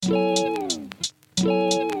We're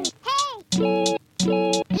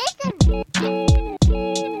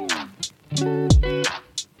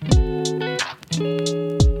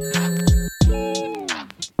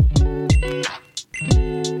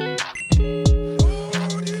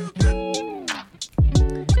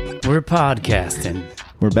podcasting.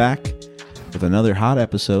 We're back with another hot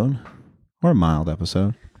episode or a mild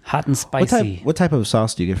episode. Hot and spicy. What type of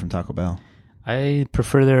sauce do you get from Taco Bell? I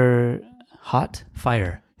prefer their hot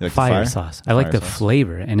fire. You like the fire fire sauce. I like Fire the sauce.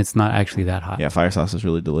 flavor, and it's not actually that hot. Yeah, fire sauce is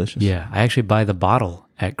really delicious. Yeah, I actually buy the bottle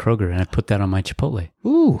at Kroger, and I put that on my Chipotle.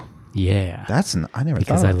 Ooh, Yeah. I never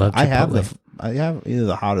Because thought I of love that. Chipotle. I have either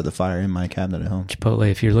the hot or the fire in my cabinet at home. Chipotle,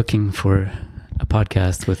 if you're looking for a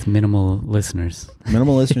podcast with minimal listeners,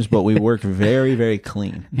 Minimal listeners, but we work very, very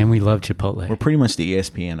clean. and we love Chipotle. We're pretty much the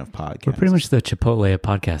ESPN of podcasts. We're pretty much the Chipotle of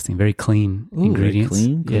podcasting. Very clean ingredients. Very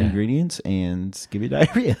clean Yeah. ingredients, and give you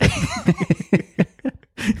diarrhea.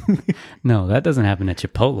 No, that doesn't happen at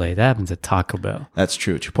Chipotle. That happens at Taco Bell. That's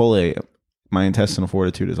true. Chipotle, my intestinal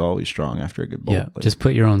fortitude is always strong after a good bowl. Yeah, just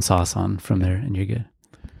put your own sauce on from there and you're good.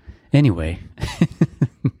 Anyway,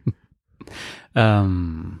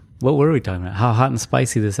 what were we talking about? How hot and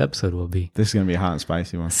spicy this episode will be. This is going to be a hot and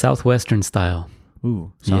spicy one. Southwestern style.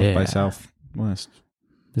 Ooh, South by Yeah. Southwest.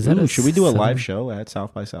 Is that Ooh, should we do a southern- live show at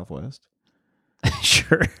South by Southwest?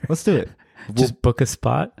 Sure. Let's do it. Just book a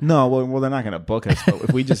spot. No, well, they're not going to book us, but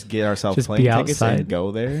if we just get ourselves Just plane be tickets outside. and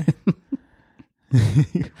go there.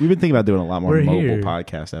 We've been thinking about doing a lot more We're mobile here.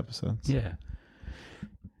 podcast episodes. Yeah.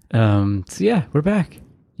 So yeah, we're back.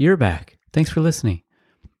 You're back. Thanks for listening.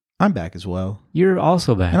 I'm back as well, You're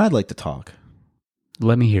also back. and I'd like to talk.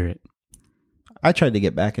 Let me hear it. I tried to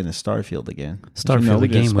get back into Starfield again. Did you Starfield, know the we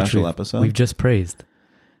did a game which special we've, episode, we've just praised.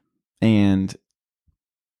 and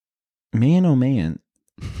man, oh man,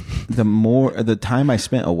 the time I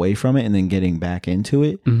spent away from it and then getting back into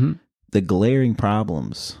it, Mm-hmm. the glaring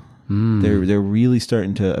problems. They're really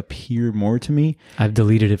starting to appear more to me. I've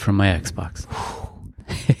deleted it from my Xbox.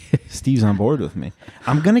 Steve's on board with me.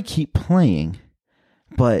 I'm gonna keep playing,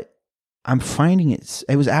 but I'm finding it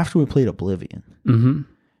was after we played Oblivion, Mm-hmm.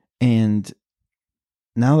 and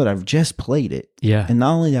now that I've just played it, Yeah. and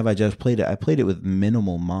not only have I just played it, I played it with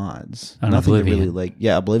minimal mods. On Nothing to Oblivion. really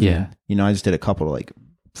Oblivion. Yeah. You know, I just did a couple to like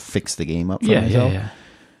fix the game up for Yeah, myself. yeah.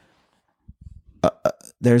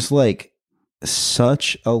 There's like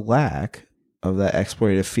such a lack of that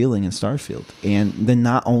explorative feeling in Starfield. And then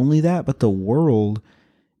not only that, but the world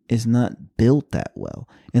is not built that well.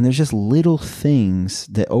 And there's just little things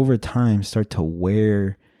that over time start to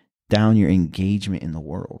wear down your engagement in the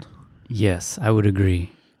world. Yes, I would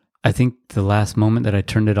agree. I think the last moment that I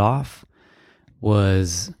turned it off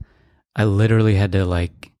was I literally had to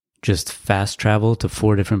like just fast travel to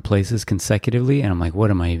 4 different places consecutively. And I'm like,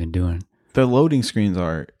 what am I even doing? The loading screens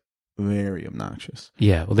are very obnoxious.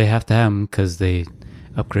 Yeah, well, they have to have them because they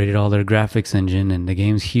upgraded all their graphics engine and the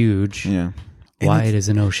game's huge. Yeah. Wide as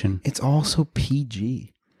an ocean. It's also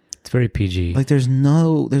PG. It's very PG. Like there's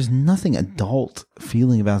nothing adult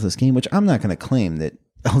feeling about this game, which I'm not going to claim that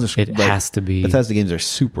it has to be. Bethesda games are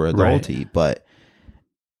super adulty, but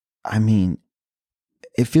I mean,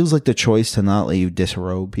 it feels like the choice to not let you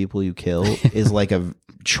disrobe people you kill is like a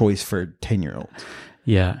choice for 10-year-olds.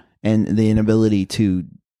 Yeah. And the inability to,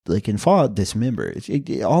 like in Fallout, dismember.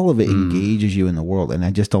 All of it engages you in the world, and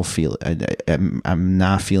I just don't feel it. I'm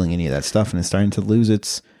not feeling any of that stuff, and it's starting to lose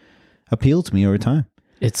its appeal to me over time.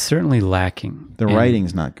 It's certainly lacking. The And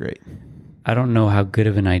writing's not great. I don't know how good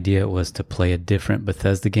of an idea it was to play a different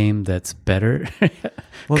Bethesda game that's better,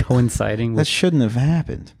 coinciding That with... shouldn't have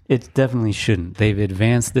happened. It definitely shouldn't. They've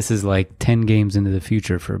advanced. This is like 10 games into the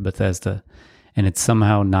future for Bethesda, and it's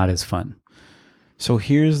somehow not as fun. So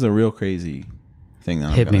here's the real crazy thing that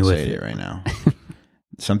I'm Hit me going to with say to it. you right now.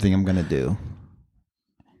 Something I'm going to do.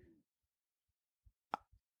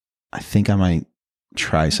 I think I might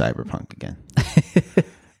try Cyberpunk again.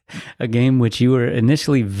 A game which you were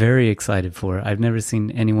initially very excited for. I've never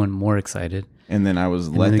seen anyone more excited. And then I was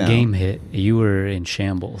And let when the down. game hit, you were in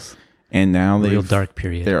shambles. And now Real dark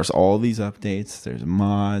period. There's all these updates. There's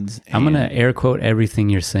mods. I'm going and to air quote everything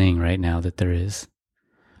you're saying right now that there is.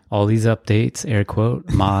 All these updates, air quote,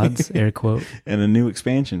 mods, air quote. and a new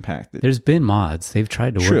expansion pack. There's been mods. They've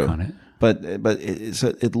tried to True. work on it. But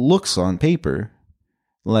it looks on paper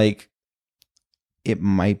like it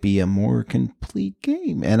might be a more complete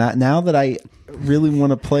game. And now that I really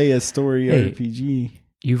want to play a story Hey. RPG,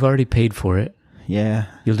 You've already paid for it. yeah.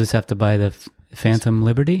 You'll just have to buy the Phantom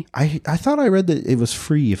Liberty. I thought I read that it was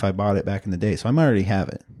free if I bought it back in the day, so I might already have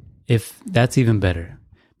it. If that's even better,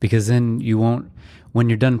 because then you won't. when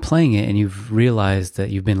you're done playing it and you've realized that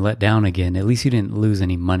you've been let down again, at least you didn't lose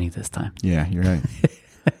any money this time. Yeah, you're right.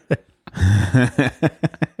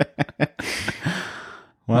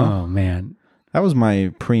 Well, Oh, man. that was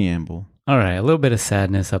my preamble. All right, a little bit of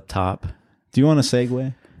sadness up top. Do you want to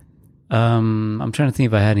segue? I'm trying to think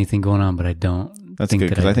if I had anything going on, but I don't. That's think good,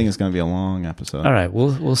 that because I do. think it's going to be a long episode. All right,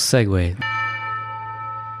 we'll segue.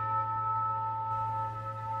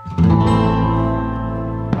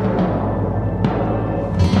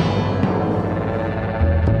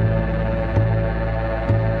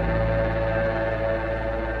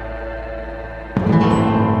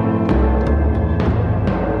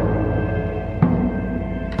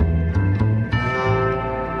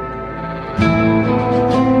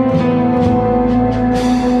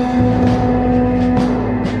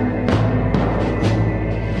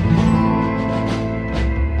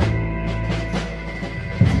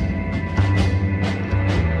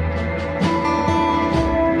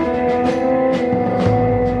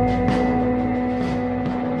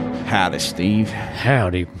 Howdy, Steve.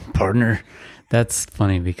 Howdy, partner. That's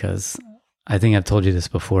funny because I think I've told you this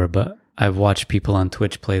before, but I've watched people on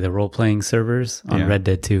Twitch play the role-playing servers on Yeah. Red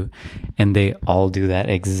Dead 2, and they all do that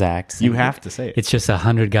exact same. You have to say it. It's just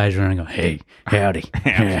 100 guys running and go, hey, howdy.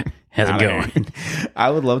 Yeah, how's it going? I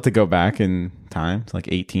would love to go back in time to like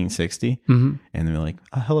 1860, and they're like,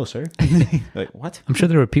 "Hello, sir." Like, what? I'm sure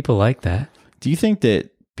there were people like that. Do you think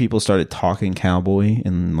that people started talking cowboy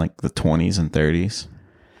in like the 20s and 30s,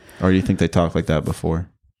 or do you think they talked like that before?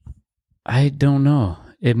 I don't know.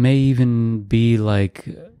 It may even be like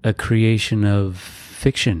a creation of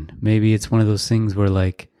fiction. Maybe it's one of those things where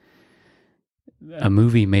like a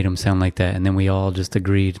movie made them sound like that, and then we all just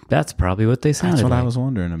agreed that's probably what they sounded That's what like. I was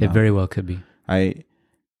wondering about. It very well could be.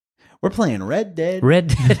 We're playing Red Dead. Red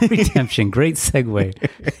Dead Redemption. Great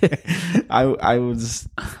segue. I was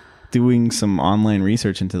doing some online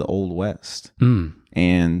research into the Old West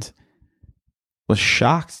and was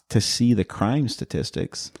shocked to see the crime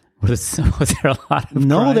statistics. Was there a lot of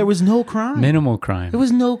No, crime? there was no crime. Minimal crime. There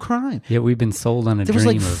was no crime. Yet we've been sold on a There dream was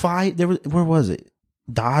like of... 5. There was, where was it?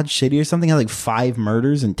 Dodge City or something had like 5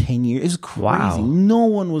 murders in 10 years. It was crazy. Wow. No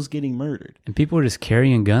one was getting murdered. And people were just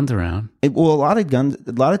carrying guns around. Well, a lot of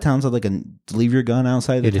towns had like a leave your gun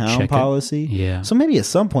outside the Yeah, to town check it. policy. Yeah. So maybe at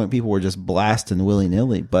some point people were just blasting willy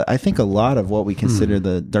nilly. But I think a lot of what we consider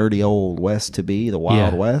the dirty old West to be, the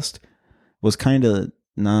Wild Yeah. West, was kind of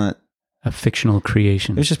not. A fictional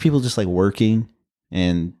creation. It was just people just like working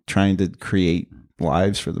and trying to create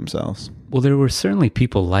lives for themselves. Well, there were certainly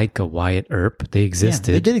people like a Wyatt Earp. They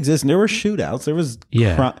existed. Yeah, they did exist. And there were shootouts. There was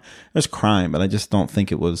there's crime, but I just don't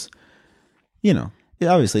think it was.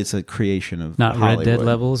 Obviously it's a creation of Not Hollywood. Red Dead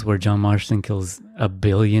levels where John Marston kills 1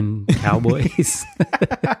 billion cowboys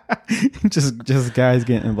just guys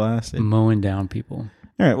getting blasted. mowing down people.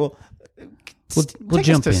 All right, well, We'll take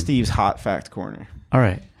jump us to in. Steve's hot fact corner. All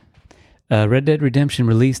right. Red Dead Redemption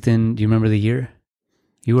released in, do you remember the year?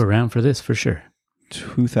 You were around for this for sure.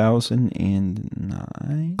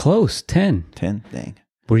 2009? Close, 10. 10? Dang.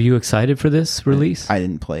 Were you excited for this release? I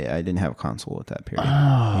didn't play it. I didn't have a console at that period.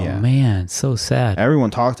 Oh, Yeah. man, so sad. Everyone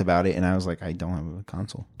talked about it, and I was like, I don't have a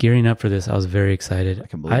console. Gearing up for this, I was very excited. I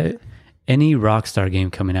can believe it. Any Rockstar game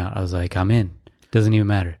coming out, I was like, I'm in. Doesn't even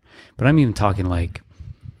matter. But I'm even talking like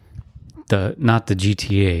not the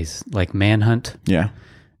GTAs, like Manhunt, Yeah.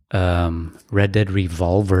 Red Dead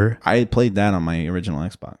Revolver. I played that on my original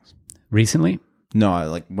Xbox. Recently,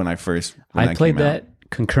 No, when I first... when I played came out. that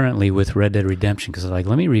concurrently with Red Dead Redemption because I was like,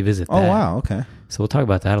 let me revisit that. Oh, wow. Okay. So we'll talk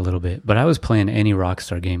about that a little bit. But I was playing any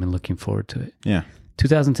Rockstar game and looking forward to it. Yeah.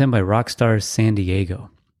 2010 by Rockstar San Diego.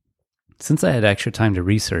 Since I had extra time to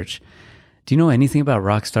research, do you know anything about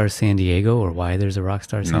Rockstar San Diego or why there's a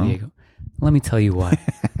Rockstar San No. Diego? Let me tell you why.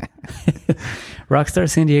 Rockstar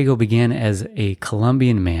San Diego began as a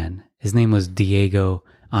Colombian man. His name was Diego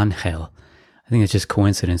Angel. I think it's just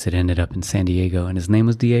coincidence it ended up in San Diego and his name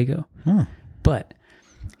was Diego. But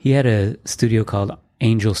he had a studio called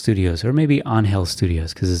Angel Studios, or maybe Angel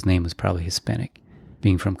Studios, because his name was probably Hispanic,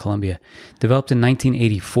 being from Colombia. Developed in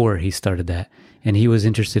 1984, he started that, and he was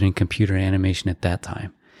interested in computer animation at that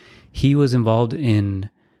time. He was involved in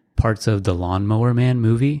parts of the Lawnmower Man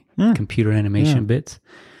movie, computer animation bits.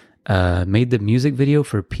 Made the music video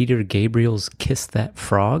for Peter Gabriel's Kiss That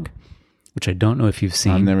Frog, which I don't know if you've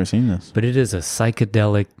seen. I've never seen this. But it is a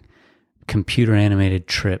psychedelic computer animated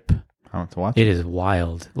trip. I want to watch It is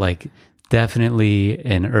wild. Like definitely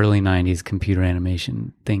an early 90s computer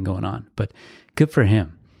animation thing going on. But good for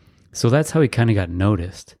him. So that's how he kind of got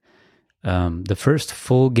noticed. The first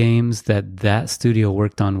full games that studio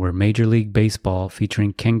worked on were Major League Baseball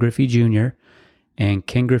featuring Ken Griffey Jr. and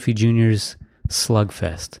Ken Griffey Jr.'s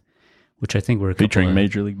Slugfest, which I think were a couple Featuring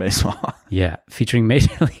Major League Baseball. Yeah, featuring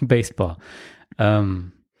Major League Baseball.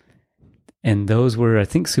 And those were, I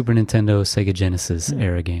think, Super Nintendo, Sega Genesis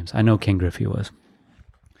era games. I know Ken Griffey was.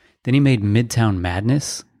 Then he made Midtown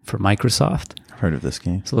Madness for Microsoft. I've heard of this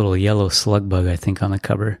game. It's a little yellow slug bug, I think, on the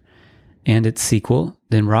cover. And its sequel.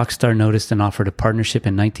 Then Rockstar noticed and offered a partnership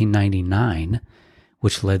in 1999,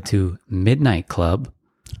 which led to Midnight Club.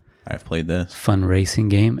 I've played this. Fun racing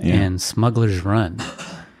game. Yeah. And Smuggler's Run,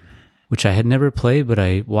 which I had never played, but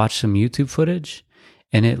I watched some YouTube footage,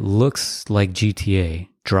 and it looks like GTA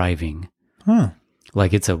driving. Huh.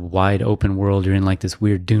 Like it's a wide open world. You're in like this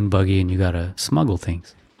weird dune buggy, and you got to smuggle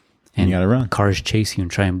things. And you got to run. Cars chase you and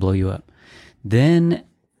try and blow you up. Then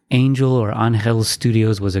Angel or Angel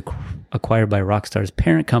Studios was acquired by Rockstar's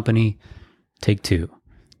parent company, Take-Two,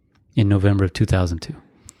 in November of 2002.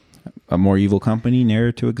 A more evil company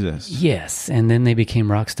ne'er to exist. Yes, and then they became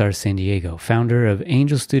Rockstar San Diego. Founder of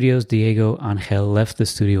Angel Studios, Diego Angel, left the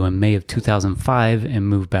studio in May of 2005 and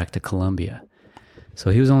moved back to Colombia.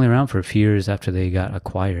 So he was only around for a few years after they got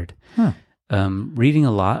acquired. Huh. Reading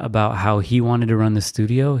a lot about how he wanted to run the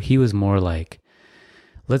studio, he was more like,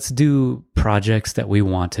 let's do projects that we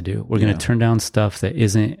want to do. We're going to turn down stuff that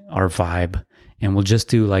isn't our vibe, and we'll just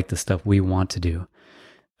do like the stuff we want to do.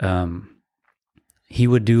 He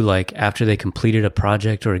would do like after they completed a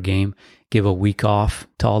project or a game, give a week off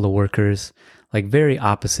to all the workers, like very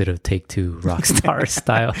opposite of Take-Two Rockstar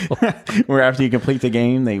style. Where after you complete the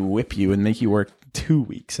game, they whip you and make you work 2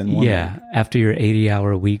 weeks in 1 week. After your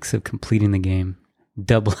 80-hour weeks of completing the game,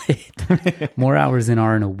 double it. More hours than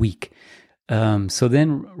are in a week. So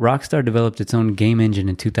then Rockstar developed its own game engine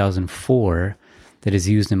in 2004 that is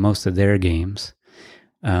used in most of their games.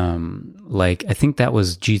 Like I think that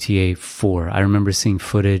was GTA 4. I remember seeing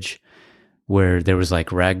footage where there was like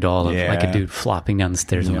ragdoll of like a dude flopping down the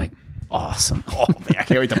stairs. I'm like, awesome. Oh man, I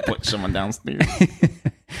can't wait to put someone downstairs.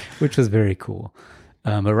 Which was very cool.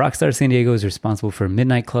 But Rockstar San Diego is responsible for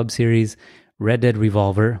Midnight Club series, Red Dead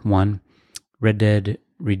Revolver 1, Red Dead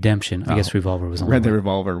Redemption. I guess Revolver was on Red Dead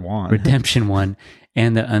Revolver 1. Redemption 1,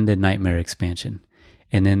 and the Undead Nightmare expansion.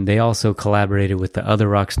 And then they also collaborated with the other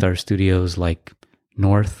Rockstar studios like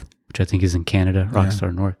North, which I think is in Canada,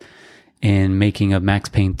 Rockstar North, and making of Max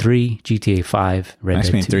Payne 3, GTA 5, Red Max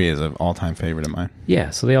Dead Payne 2. 3 is an all-time favorite of mine. Yeah,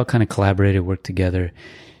 so they all kind of collaborated, worked together,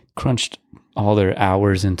 crunched all their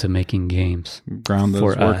hours into making games. Ground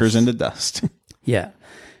those workers into dust. Yeah.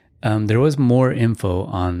 There was more info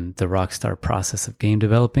on the Rockstar process of game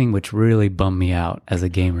developing, which really bummed me out as a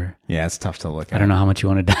gamer. Yeah, it's tough to look at. I don't know how much you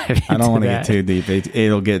want to dive into. I don't want to get too deep.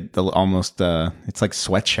 It'll get almost, it's like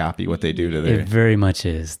sweatshoppy what they do to their It very much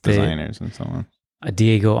is. designers and so on.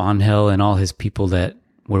 Diego Angel and all his people that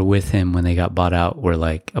were with him when they got bought out were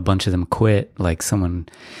like, a bunch of them quit. Like someone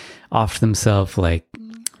offed themselves, like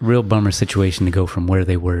real bummer situation to go from where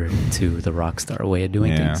they were to the Rockstar way of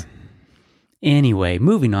doing things. Anyway,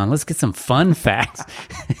 moving on, let's get some fun facts.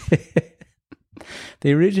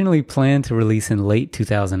 They originally planned to release in late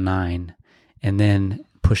 2009 and then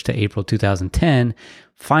pushed to April 2010,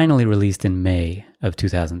 finally released in May of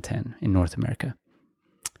 2010 in North America.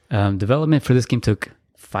 Development for this game took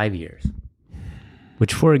 5 years,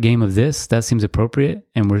 which for a game of this, that seems appropriate,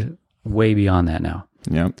 and we're way beyond that now.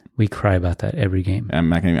 Yep. We cry about that every game. I'm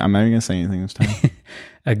not even going to say anything this time.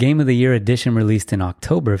 A Game of the Year edition released in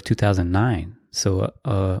October of 2009, so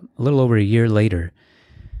a little over a year later.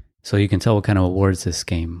 So you can tell what kind of awards this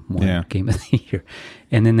game won. Game of the Year.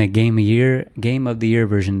 And then the Game of the Year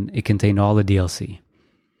version, it contained all the DLC,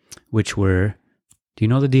 which were, do you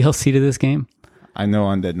know the DLC to this game? I know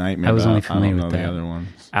Undead Nightmare. I was only familiar with with the that. other ones.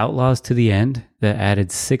 Outlaws to the End, that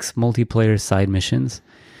added 6 multiplayer side missions.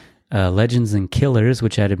 Legends and Killers,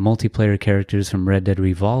 which added multiplayer characters from Red Dead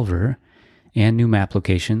Revolver and new map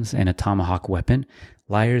locations and a tomahawk weapon.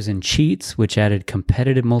 Liars and Cheats, which added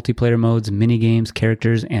competitive multiplayer modes, minigames,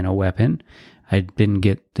 characters, and a weapon. I didn't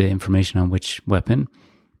get the information on which weapon,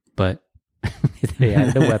 but they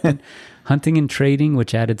added a weapon. Hunting and Trading,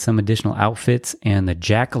 which added some additional outfits, and the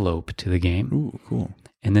Jackalope to the game. Ooh, cool.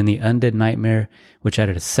 And then the Undead Nightmare, which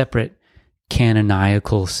added a separate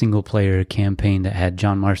canonical single-player campaign that had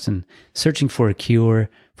John Marston searching for a cure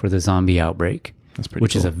for the zombie outbreak. That's pretty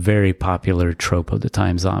Which cool. is a very popular trope of the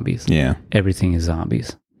time, zombies. Yeah. Everything is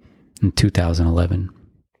zombies in 2011.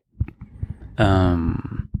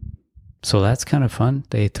 So that's kind of fun.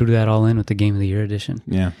 They threw that all in with the Game of the Year edition.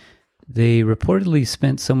 Yeah. They reportedly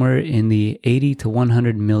spent somewhere in the $80 to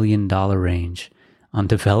 $100 million range on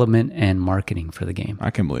development and marketing for the game,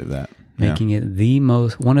 I can believe that. making it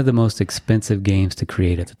one of the most expensive games to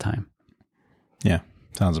create at the time. Yeah.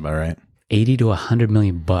 Sounds about right. $80 to $100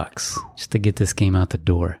 million just to get this game out the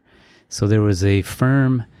door. So there was a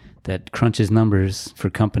firm that crunches numbers for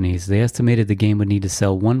companies. They estimated the game would need to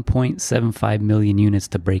sell 1.75 million units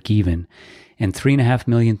to break even and 3.5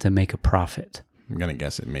 million to make a profit. I'm going to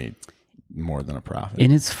guess it made more than a profit.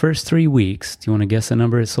 In its first 3 weeks, do you want to guess the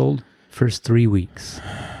number it sold? First 3 weeks.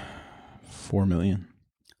 4 million.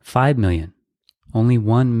 5 million. Only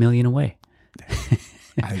 1 million away.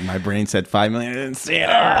 My brain said 5 million. I didn't see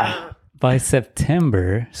it. By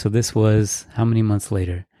September, so this was how many months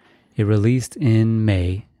later? It released in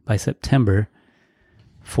May. By September,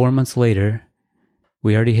 4 months later,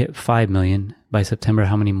 we already hit 5 million. By September,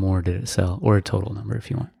 how many more did it sell? Or a total number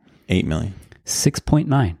if you want. 8 million.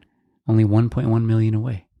 6.9. Only 1.1 million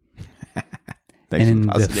away. Thanks and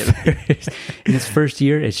for positivity. In its first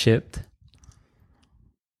year, it shipped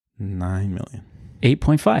 9 million.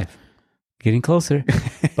 8.5. Getting closer.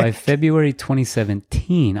 By February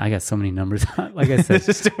 2017, I got so many numbers. Like I said,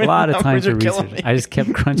 a lot of time for research. I just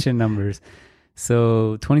kept crunching numbers.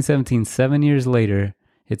 So 2017, 7 years later,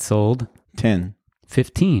 it sold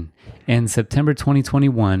 15. And September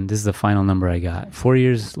 2021, this is the final number I got. 4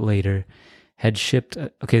 years later, had shipped.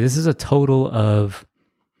 Okay, this is a total of.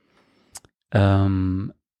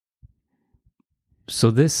 So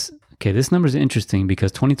this number is interesting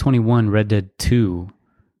because 2021 Red Dead 2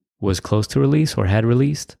 was close to release or had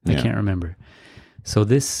released. I can't remember. So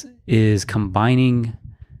this is combining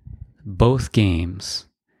both games.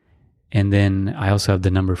 And then I also have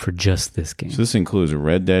the number for just this game. So this includes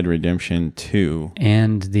Red Dead Redemption 2.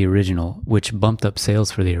 And the original, which bumped up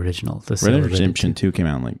sales for the original. Red Dead Redemption 2 came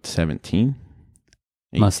out in like 17?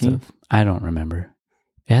 18? Must have. I don't remember.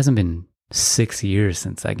 It hasn't been 6 years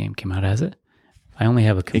since that game came out, has it? I only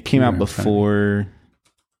have a computer. It came out before...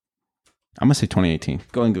 I'm going to say 2018.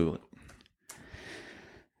 Go and Google it.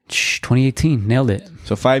 2018. Nailed it.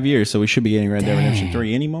 So 5 years. So we should be getting Red Dead Redemption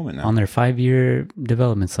 3 any moment now. On their 5-year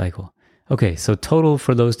development cycle. Okay, so total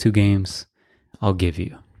for those two games, I'll give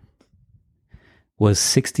you, was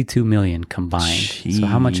 62 million combined. Jeez. So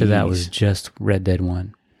how much of that was just Red Dead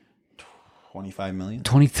 1? 25 million?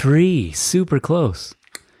 23. Super close.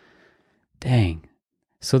 Dang.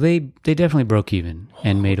 So they definitely broke even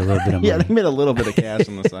and made a little bit of money. Yeah, they made a little bit of cash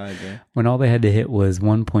on the side. Yeah. When all they had to hit was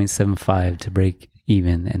 1.75 to break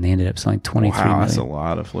even, and they ended up selling 23 million. That's a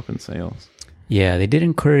lot of flipping sales. Yeah, they did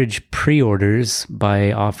encourage pre-orders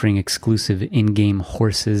by offering exclusive in-game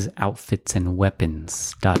horses, outfits, and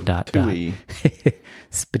weapons. ...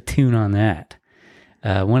 Spittoon on that.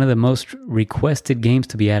 One of the most requested games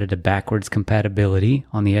to be added to backwards compatibility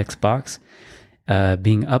on the Xbox,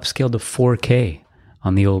 being upscaled to 4K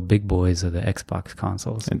on the old big boys of the Xbox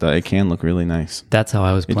consoles. It can look really nice. That's how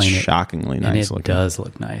I was playing it. It's shockingly nice looking. And it does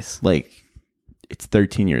look nice. Like, it's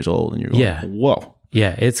 13 years old and you're like, whoa.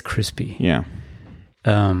 Yeah, it's crispy. Yeah.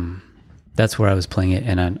 That's where I was playing it,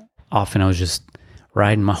 and I was just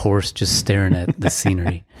riding my horse, just staring at the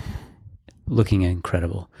scenery, looking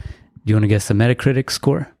incredible. Do you want to guess the Metacritic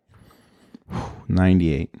score?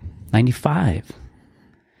 98. 95.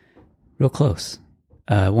 Real close.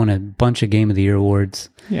 Won a bunch of Game of the Year awards.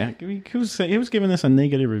 Yeah, he was giving this a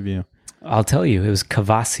negative review. I'll tell you, it was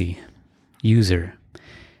Kavasi, user.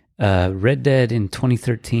 Red Dead in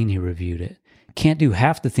 2013, he reviewed it. Can't do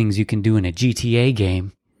half the things you can do in a GTA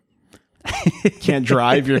game. Can't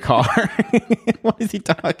drive your car. What is he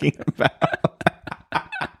talking about?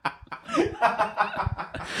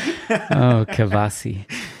 Oh, Kavasi.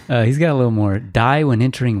 He's got a little more. Die when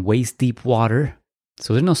entering waist-deep water.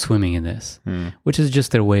 So there's no swimming in this, which is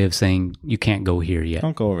just their way of saying you can't go here yet.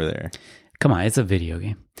 Don't go over there. Come on, it's a video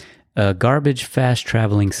game. Garbage fast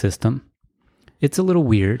traveling system. It's a little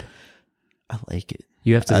weird. I like it.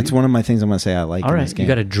 You have to. That's one of my things I'm going to say I like in this game. You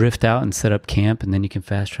got to drift out and set up camp, and then you can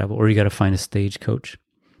fast travel, or you got to find a stagecoach.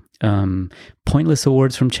 Pointless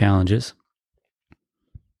awards from challenges.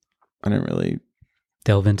 I didn't really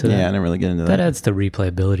delve into that. Yeah, I didn't really get into that. That adds to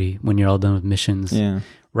replayability when you're all done with missions. Yeah.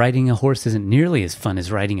 Riding a horse isn't nearly as fun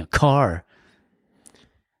as riding a car.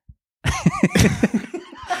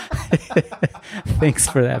 Thanks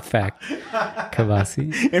for that fact,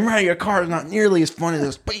 Kavasi. And riding a car is not nearly as fun as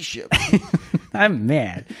a spaceship. I'm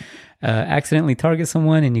mad. Accidentally target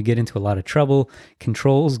someone and you get into a lot of trouble.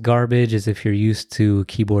 Controls garbage as if you're used to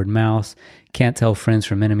keyboard and mouse. Can't tell friends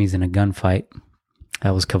from enemies in a gunfight.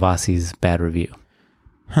 That was Kavasi's bad review.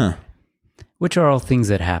 Huh. Which are all things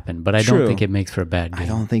that happen, but I don't think it makes for a bad game. I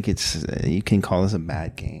don't think it's... you can call this a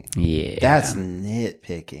bad game. Yeah. That's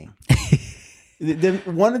nitpicking.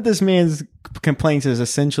 One of this man's complaints is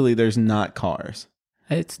essentially there's not cars.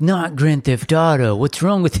 It's not Grand Theft Auto. What's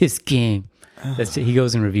wrong with this game? He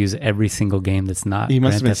goes and reviews every single game that's not He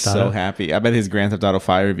must Grand have been Theft Auto. so happy. I bet his Grand Theft Auto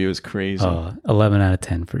 5 review is crazy. 11 out of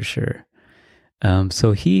 10 for sure.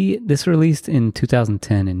 So this released in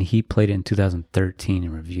 2010 and he played it in 2013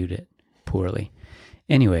 and reviewed it poorly.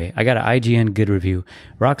 Anyway, I got an IGN good review.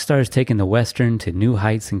 Rockstar has taken the Western to new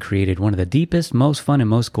heights and created one of the deepest, most fun, and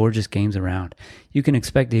most gorgeous games around. You can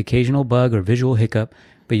expect the occasional bug or visual hiccup,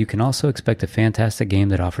 but you can also expect a fantastic game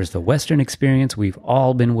that offers the Western experience we've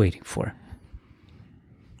all been waiting for.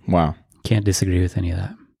 Wow. Can't disagree with any of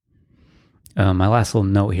that. My last little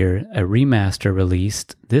note here, a remaster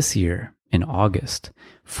released this year in August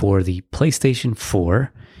for the PlayStation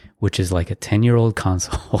 4, which is like a 10-year-old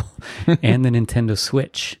console, and the Nintendo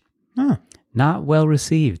Switch. Huh. Not well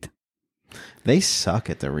received. They suck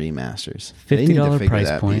at the remasters. $50 They need to figure price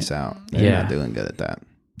that point. piece out. They're not doing good at that.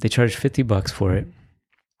 They charged $50 for it.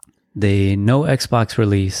 No Xbox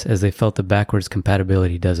release, as they felt the backwards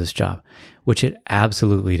compatibility does its job, which it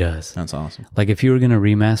absolutely does. That's awesome. Like if you were going to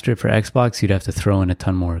remaster it for Xbox, you'd have to throw in a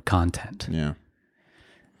ton more content. Yeah.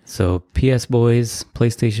 So PS boys,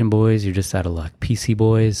 PlayStation boys, you're just out of luck. PC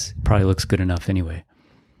boys, probably looks good enough anyway.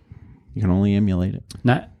 You can only emulate it.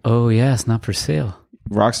 It's not for sale.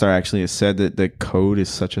 Rockstar actually has said that the code is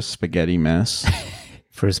such a spaghetti mess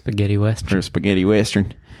For a spaghetti western. for a spaghetti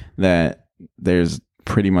western that there's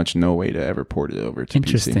pretty much no way to ever port it over to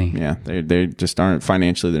Interesting. PC. Yeah, they just aren't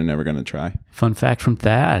financially. They're never going to try. Fun fact from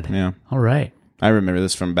Thad. Yeah, All right. I remember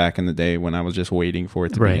this from back in the day when I was just waiting for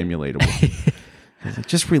it to Right. be emulatable. I was like,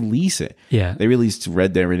 just release it. Yeah. They released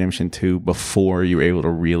Red Dead Redemption 2 before you were able to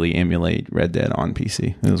really emulate Red Dead on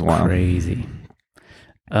PC. It was wild. Crazy.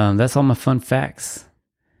 That's all my fun facts.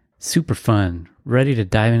 Super fun. Ready to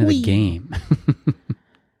dive into the game.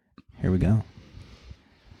 Here we go.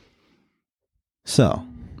 So,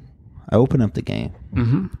 I open up the game,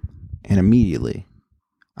 Mm-hmm. and immediately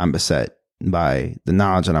I'm beset by the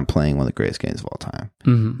knowledge that I'm playing one of the greatest games of all time.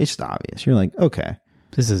 Mm-hmm. It's just obvious. You're like, okay,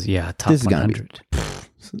 This is, top This is gonna be- 100.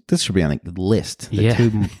 this should be on the list that Yeah.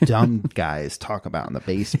 two dumb guys talk about in the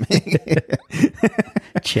basement.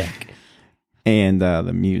 Check. And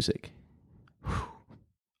the music.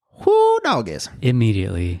 Whoo, doggies.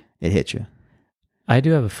 Immediately. It hit you. I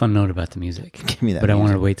do have a fun note about the music. Give me that But I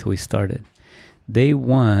wanted music. to wait till we started. They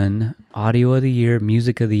won Audio of the Year,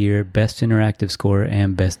 Music of the Year, Best Interactive Score,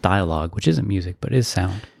 and Best Dialogue, which isn't music, but is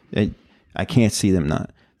sound. I can't see them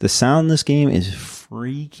not. The sound in this game is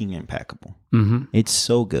freaking impeccable. Mm-hmm. It's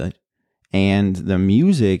so good. And the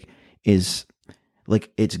music is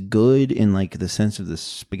like, it's good in like the sense of the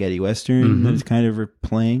spaghetti western that it's kind of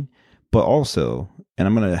playing, but also, and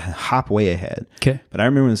I'm going to hop way ahead. Okay. But I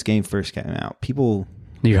remember when this game first came out, people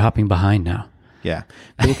You're hopping behind now.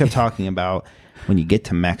 people kept talking about when you get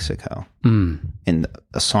to Mexico and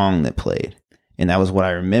a song that played. And that was what I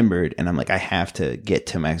remembered. And I'm like, I have to get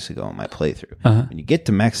to Mexico in my playthrough. Uh-huh. When you get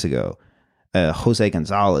to Mexico, Jose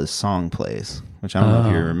Gonzalez song plays, which I don't know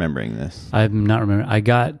if you're remembering this. I'm not remembering. I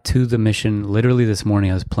got to the mission literally this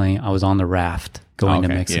morning. I was on the raft going to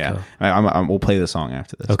Mexico. Yeah. We'll play the song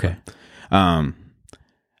after this. Okay.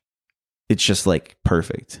 It's just like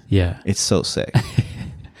perfect. Yeah. It's so sick.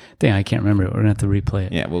 Dang, I can't remember it. We're going to have to replay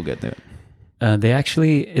it. Yeah, we'll get to it.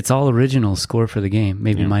 It's all original score for the game,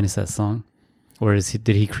 maybe minus that song. Or did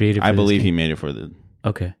he create it for I this believe game? he made it for the...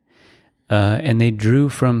 Okay. And they drew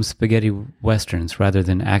from spaghetti westerns rather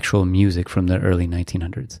than actual music from the early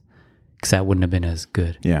 1900s. Because that wouldn't have been as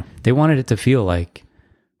good. Yeah. They wanted it to feel like...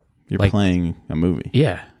 You're playing a movie.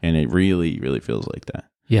 Yeah. And it really, really feels like that.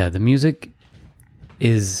 Yeah, the music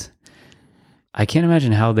is... I can't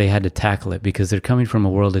imagine how they had to tackle it because they're coming from a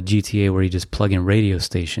world of GTA where you just plug in radio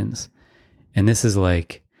stations. And this is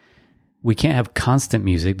like... We can't have constant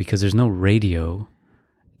music because there's no radio.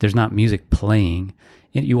 There's not music playing.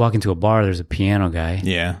 You walk into a bar, there's a piano guy.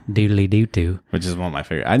 Yeah. Doodly-doo-doo. Which is one of my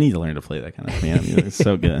favorite. I need to learn to play that kind of piano music. It's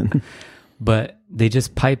so good. But they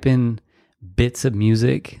just pipe in bits of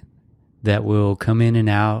music that will come in and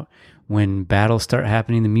out. When battles start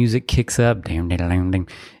happening, the music kicks up, ding, ding, ding, ding,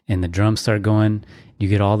 and the drums start going. You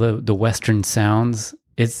get all the Western sounds.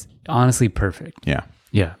 It's honestly perfect. Yeah.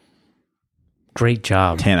 Yeah. Great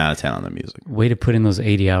job. 10 out of 10 on the music. Way to put in those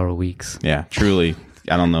 80-hour weeks. Yeah, truly.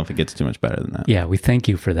 I don't know if it gets too much better than that. Yeah, we thank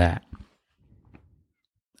you for that.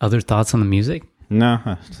 Other thoughts on the music? No,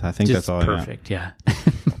 I think Just that's all perfect, yeah. I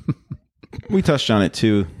got. We touched on it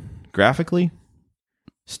too. Graphically,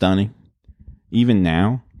 stunning. Even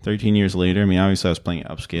now, 13 years later, I mean, obviously I was playing it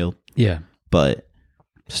upscaled, Yeah. but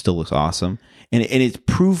still looks awesome. And it's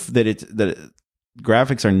proof that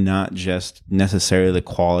graphics are not just necessarily the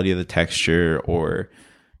quality of the texture or,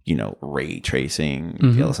 ray tracing,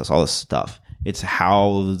 Mhm. DLSS, all this stuff. It's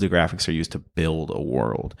how the graphics are used to build a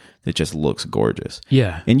world that just looks gorgeous.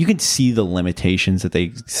 Yeah. And you can see the limitations that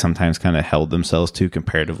they sometimes kind of held themselves to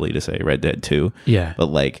comparatively to, say, Red Dead 2. Yeah.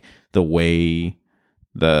 But like the way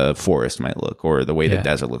the forest might look or the way the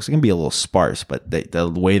desert looks, it can be a little sparse, but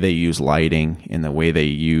the way they use lighting and the way they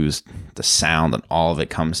use the sound and all of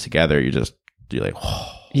it comes together, you're like,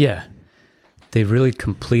 oh. Yeah. They really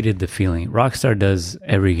completed the feeling. Rockstar does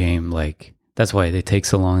every game like, that's why they take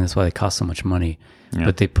so long. That's why they cost so much money. Yeah.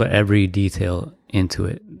 But they put every detail into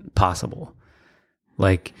it possible.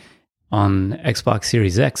 Like on Xbox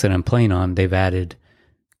Series X that I'm playing on, they've added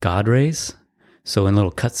God rays. So in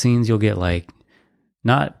little cutscenes, you'll get like,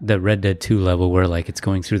 not the Red Dead 2 level where like it's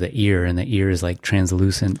going through the ear and the ear is like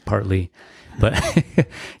translucent partly. But,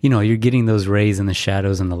 you're getting those rays and the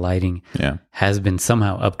shadows and the lighting has been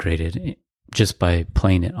somehow upgraded just by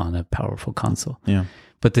playing it on a powerful console. Yeah.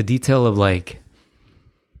 But the detail of like,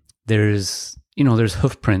 there's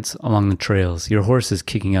hoof prints along the trails. Your horse is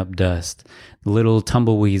kicking up dust. Little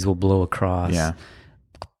tumbleweeds will blow across. Yeah.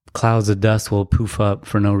 Clouds of dust will poof up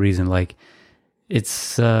for no reason. Like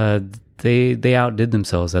it's, they outdid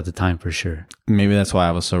themselves at the time for sure. Maybe that's why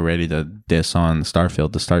I was so ready to diss on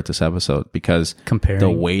Starfield to start this episode, because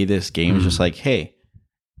the way this game is just like, hey,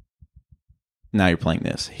 now you're playing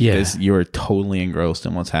this. Yeah. You're totally engrossed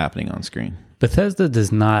in what's happening on screen. Bethesda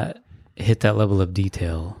does not hit that level of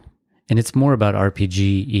detail, and it's more about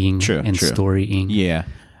RPG-ing and story-ing. Yeah.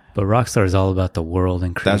 But Rockstar is all about the world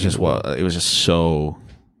and creating. That's just it was just so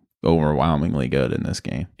overwhelmingly good in this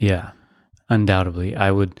game. Yeah, undoubtedly.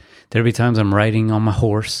 There'd be times I'm riding on my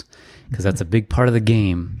horse, because that's a big part of the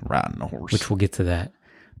game. Riding a horse. Which we'll get to that.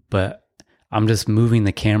 But I'm just moving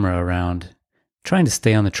the camera around, trying to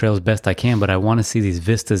stay on the trail as best I can, but I want to see these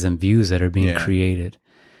vistas and views that are being created.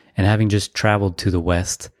 And having just traveled to the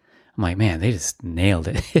west, I'm like, man, they just nailed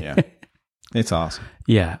it. Yeah. It's awesome.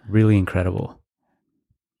 Yeah, really incredible.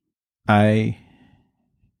 Do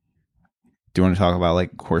you want to talk about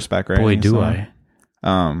like horseback riding? Boy, do I.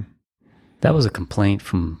 That was a complaint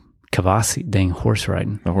from Kavasi, dang horse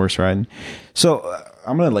riding. The horse riding. So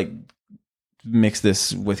I'm going to like mix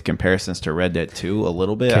this with comparisons to Red Dead 2 a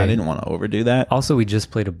little bit. Okay. I didn't want to overdo that. Also, we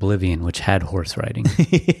just played Oblivion, which had horse riding.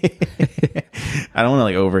 I don't want to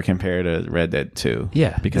like over compare to Red Dead 2.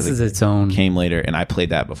 Yeah, because this is its own. Came later, and I played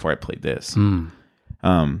that before I played this.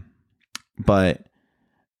 But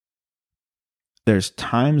there's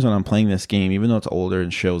times when I'm playing this game, even though it's older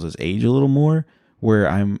and shows its age a little more, where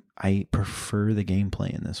I prefer the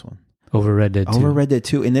gameplay in this one over Red Dead 2. Over Red Dead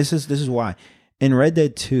 2, and this is why. In Red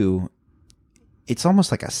Dead 2, it's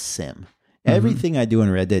almost like a sim. Everything I do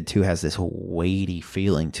in Red Dead 2 has this weighty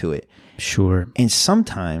feeling to it. Sure. And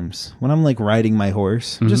sometimes when I'm like riding my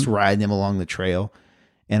horse, I'm just riding him along the trail,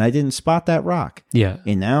 and I didn't spot that rock. Yeah.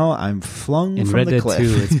 And now I'm flung in from Red the Dead cliff.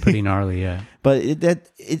 2, it's pretty gnarly, yeah. But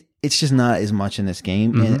it's just not as much in this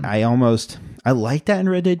game. And I like that in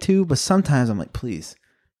Red Dead 2, but sometimes I'm like, please,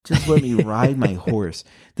 just let me ride my horse.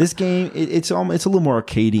 This game, it's a little more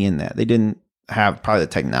arcadey in that. They didn't have probably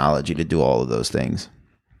the technology to do all of those things.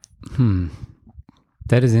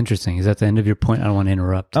 That is interesting. Is that the end of your point? I don't want to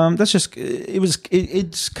interrupt. That's just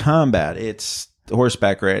it's combat. It's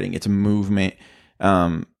horseback riding. It's movement.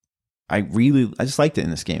 I just liked it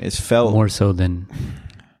in this game. It felt more so than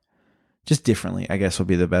just differently, I guess would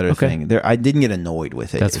be the better thing. I didn't get annoyed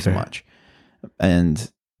with it as much.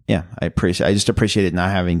 And yeah, I just appreciated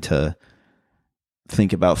not having to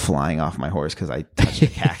think about flying off my horse because I touched a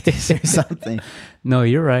cactus or something. No,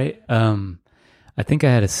 you're right. I think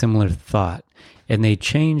I had a similar thought, and they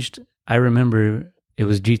changed. I remember it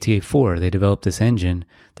was GTA 4. They developed this engine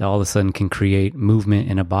that all of a sudden can create movement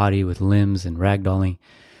in a body with limbs and ragdolling,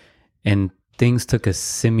 and things took a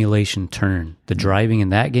simulation turn. The driving in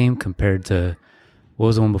that game compared to what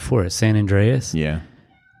was the one before it, San Andreas? Yeah.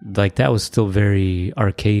 Like that was still very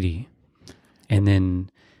arcadey. And then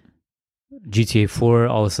GTA 4,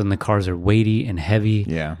 all of a sudden the cars are weighty and heavy.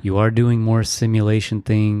 Yeah. You are doing more simulation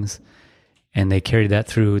things, and they carried that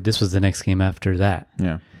through. This was the next game after that.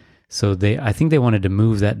 Yeah. So I think they wanted to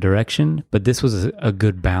move that direction, but this was a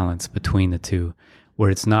good balance between the two, where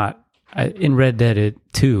it's not, in Red Dead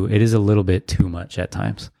 2, it is a little bit too much at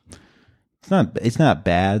times. It's not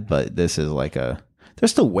bad, but this is like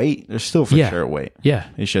there's still weight. There's still for sure weight. Yeah.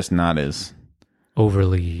 It's just not as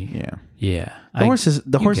overly. Yeah. Yeah. The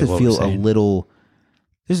horses feel a little,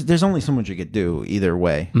 there's only so much you could do either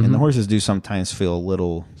way. And the horses do sometimes feel a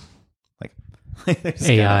little like,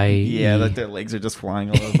 AI. Yeah, like their legs are just flying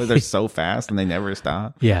all over. They're so fast and they never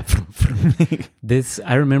stop. Yeah.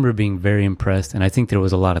 I remember being very impressed, and I think there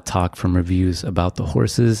was a lot of talk from reviews about the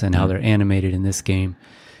horses and how they're animated in this game.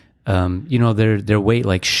 Their weight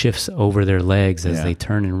like shifts over their legs as they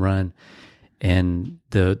turn and run, and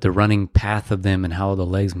the running path of them and how the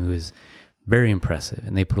legs move is very impressive,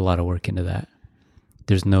 and they put a lot of work into that.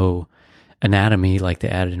 There's no anatomy like they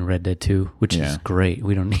added in Red Dead 2, which is great.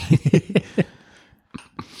 We don't need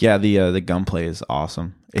Yeah, the gunplay is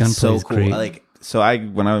awesome. It's so cool. Great.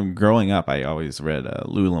 When I was growing up, I always read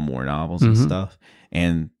Lou L'Amour novels and stuff,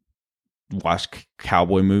 and watched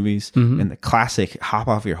cowboy movies. And the classic hop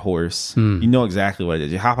off your horse. You know exactly what it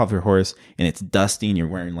is. You hop off your horse, and it's dusty, and you're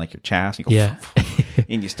wearing like your chaps. And you go,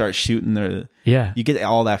 and you start shooting you get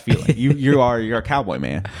all that feeling. You're a cowboy,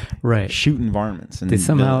 man. Right. Shooting varmints. And they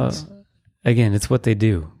somehow, villains. again, it's what they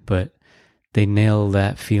do, but they nail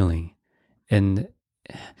that feeling. And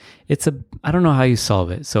I don't know how you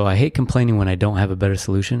solve it. So I hate complaining when I don't have a better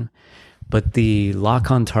solution, but the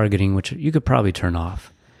lock-on targeting, which you could probably turn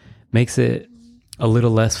off, makes it a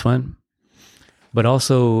little less fun, but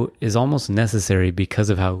also is almost necessary because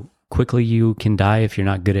of how quickly you can die if you're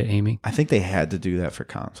not good at aiming. I think they had to do that for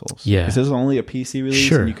consoles. Yeah. Because there's only a PC release,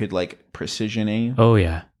 Sure. and you could like precision aim. Oh,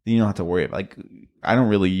 yeah. You don't have to worry about, like, I don't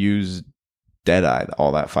really use Deadeye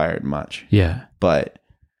all that fired much. Yeah. But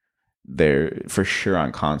they're for sure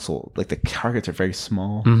on console. Like the targets are very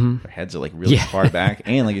small. Their heads are like really far back.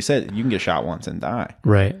 And like you said, you can get shot once and die.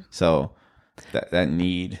 Right. So that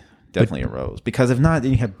need definitely arose. Because if not,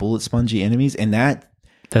 then you have bullet spongy enemies, and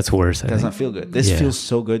that's worse. does not feel good. This feels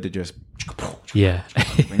so good to just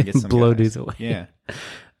and get some blow guys. dudes away. Yeah.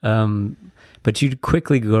 But you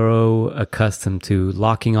quickly grow accustomed to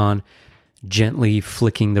locking on, gently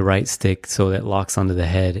flicking the right stick so that it locks onto the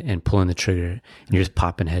head, and pulling the trigger, and you're just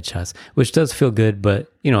popping headshots, which does feel good.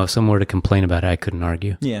 But if someone were to complain about it, I couldn't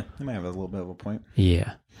argue. Yeah, I might have a little bit of a point.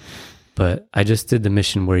 Yeah, but I just did the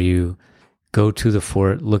mission where you go to the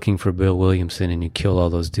fort looking for Bill Williamson, and you kill all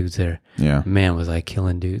those dudes there. Yeah, man, was I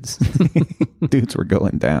killing dudes. Dudes were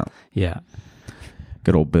going down. Yeah,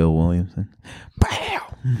 good old Bill Williamson.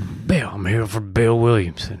 Bill, I'm here for Bill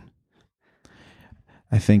Williamson.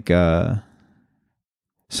 I think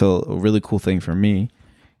so a really cool thing for me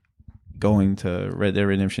going to Red Dead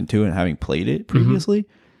Redemption 2 and having played it previously,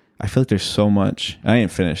 I feel like there's so much. I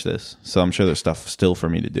didn't finish this, so I'm sure there's stuff still for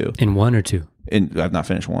me to do. In 1 or 2? I've not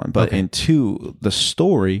finished 1, but in 2, the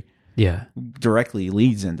story directly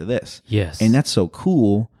leads into this. Yes. And that's so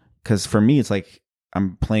cool, because for me, it's like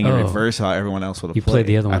I'm playing in reverse how everyone else would have played. You played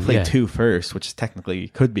the other one. I played 2 first, which technically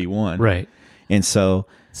could be 1. Right. And so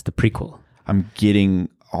it's the prequel. I'm getting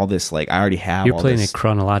all this, like, I already have You're all playing this. it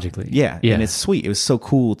chronologically. Yeah. And it's sweet. It was so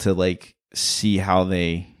cool to, like, see how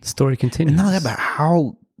the story continues. And not that, but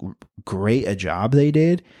how great a job they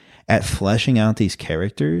did at fleshing out these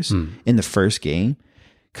characters in the first game.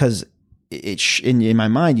 Because in my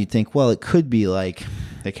mind, you'd think, well, it could be like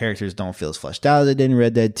the characters don't feel as fleshed out as they did in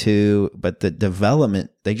Red Dead 2, but the development,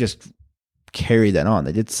 they just carried that on.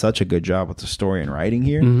 They did such a good job with the story and writing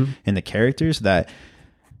here and the characters that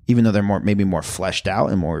even though they're maybe more fleshed out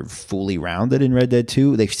and more fully rounded in Red Dead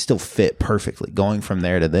 2, they still fit perfectly. Going from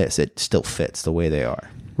there to this, it still fits the way they are.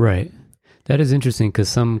 Right. That is interesting, because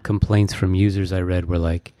some complaints from users I read were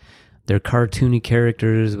like, they're cartoony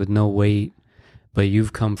characters with no weight, but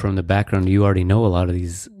you've come from the background. You already know a lot of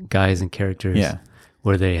these guys and characters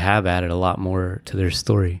where they have added a lot more to their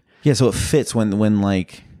story. Yeah, so it fits when I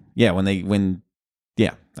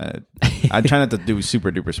try not to do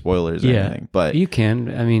super duper spoilers or anything, but you can.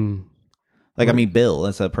 I mean, Bill,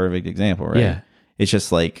 that's a perfect example, right? Yeah. It's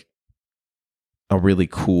just like a really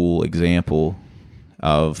cool example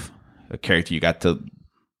of a character you got to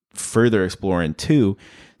further explore in 2.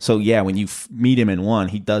 So yeah, when you meet him in 1,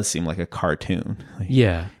 he does seem like a cartoon.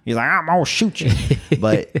 He's like, I'm gonna shoot you.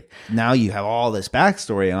 But now you have all this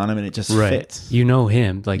backstory on him, and it just fits. You know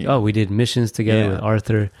him, like, oh, we did missions together with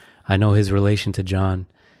Arthur. I know his relation to John.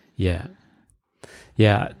 Yeah.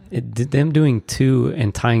 Them doing 2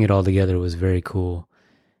 and tying it all together was very cool.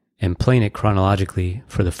 And playing it chronologically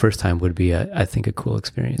for the first time would be, I think, a cool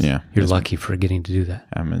experience. Yeah, you're lucky for getting to do that.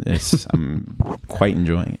 I'm quite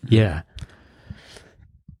enjoying it. Yeah.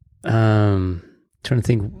 Trying to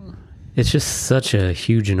think, it's just such a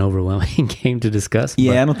huge and overwhelming game to discuss.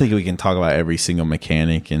 Yeah, I don't think we can talk about every single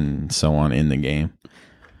mechanic and so on in the game.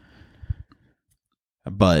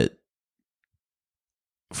 But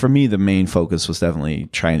for me, the main focus was definitely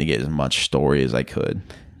trying to get as much story as I could.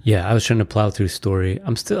 Yeah, I was trying to plow through story.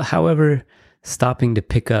 I'm still, however, stopping to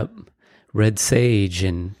pick up Red Sage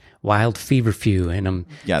and wild feverfew, and I'm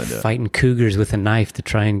Gotta do it. fighting cougars with a knife to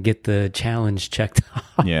try and get the challenge checked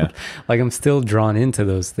off. Yeah. Like I'm still drawn into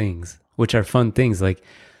those things, which are fun things. Like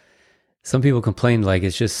some people complain like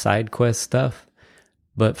it's just side quest stuff,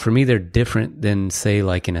 but for me they're different than say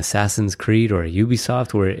like an Assassin's Creed or a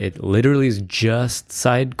Ubisoft where it literally is just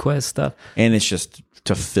side quest stuff. And it's just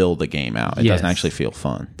to fill the game out. It doesn't actually feel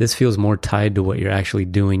fun. This feels more tied to what you're actually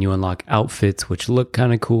doing. You unlock outfits which look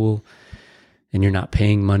kind of cool, and you're not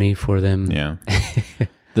paying money for them. Yeah.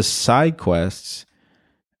 The side quests,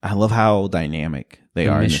 I love how dynamic they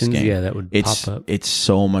are missions, in this game. yeah, that would pop up. It's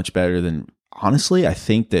so much better than, honestly, I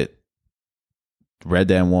think that Red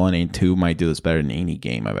Dead 1 and 2 might do this better than any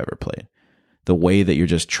game I've ever played. The way that you're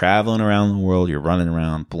just traveling around the world, you're running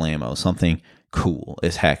around, blammo, something cool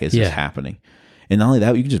as heck is just happening. And not only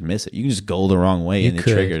that, you can just miss it. You can just go the wrong way and it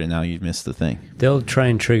triggered, and now you've missed the thing. They'll try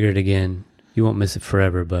and trigger it again. You won't miss it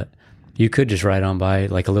forever, but you could just ride on by.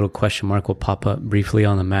 Like a little question mark will pop up briefly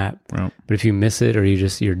on the map. Right. But if you miss it or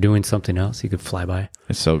you're doing something else, you could fly by.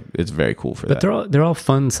 It's very cool for that. But they're all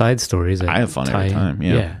fun side stories. I have fun every time.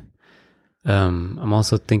 Yeah. I'm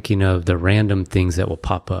also thinking of the random things that will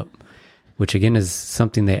pop up, which again is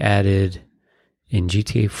something they added in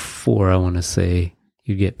GTA 4. I want to say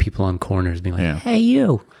you'd get people on corners being like, "Hey,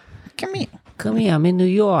 you, come here. I'm in New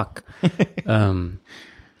York."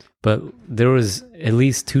 But there was at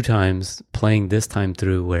least 2 times playing this time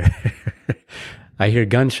through where I hear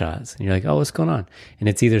gunshots and you're like, "Oh, what's going on?" And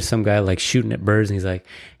it's either some guy like shooting at birds and he's like,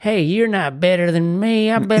 "Hey, you're not better than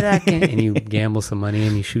me. I bet I can." And you gamble some money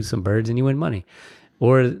and you shoot some birds and you win money.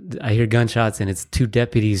 Or I hear gunshots and it's 2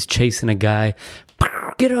 deputies chasing a guy.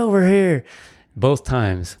 "Get over here." Both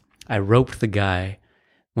times I roped the guy,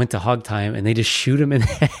 went to hog time, and they just shoot him in the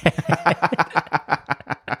head.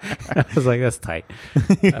 I was like, that's tight.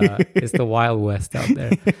 It's the Wild West out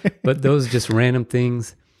there. But those just random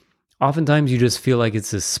things. Oftentimes you just feel like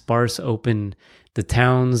it's a sparse open. The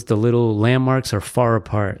towns, the little landmarks are far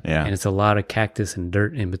apart. Yeah. And it's a lot of cactus and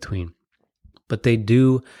dirt in between. But they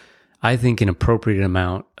do, I think, an appropriate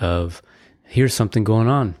amount of here's something going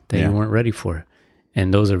on that you weren't ready for.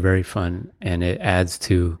 And those are very fun. And it adds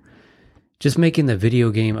to just making the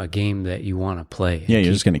video game a game that you want to play. Yeah,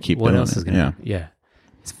 you're just going to keep doing it. What else is going to Yeah.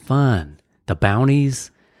 It's fun. The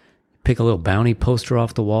bounties, pick a little bounty poster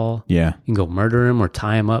off the wall. Yeah. You can go murder him or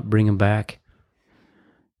tie him up, bring him back.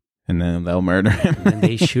 And then they'll murder him. And then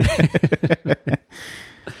they shoot him.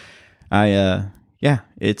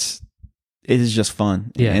 It is just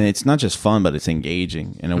fun. Yeah. And it's not just fun, but it's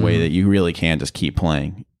engaging in a way that you really can just keep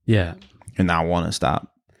playing. Yeah. And not want to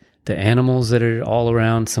stop. The animals that are all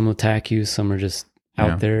around, some attack you, some are just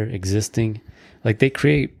out there existing. Like they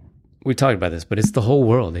create, we talked about this, but it's the whole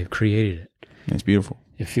world. They've created it. It's beautiful.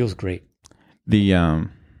 It feels great. The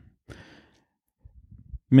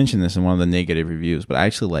mentioned this in one of the negative reviews, but I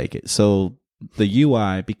actually like it. So the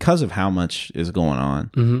UI, because of how much is going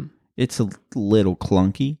on, it's a little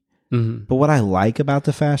clunky. But what I like about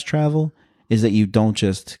the fast travel is that you don't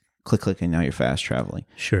just click and now you're fast traveling.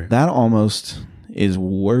 Sure. That almost is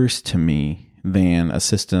worse to me than a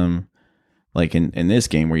system like in this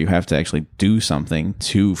game where you have to actually do something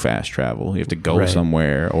to fast travel. You have to go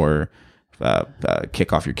somewhere or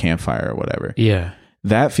kick off your campfire or whatever. Yeah.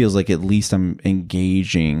 That feels like at least I'm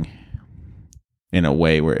engaging in a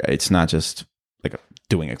way where it's not just like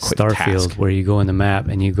doing a quick Starfield, task. where you go in the map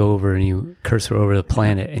and you go over and you cursor over the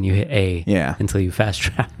planet and you hit A until you fast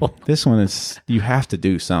travel. This one is, you have to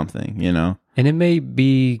do something, you know? And it may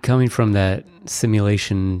be coming from that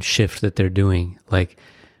simulation shift that they're doing. Like,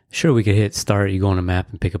 sure, we could hit start, you go on a map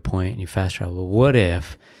and pick a point and you fast travel. But what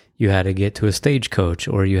if you had to get to a stagecoach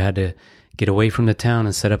or you had to get away from the town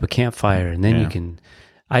and set up a campfire and then you can...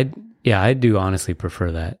 I do honestly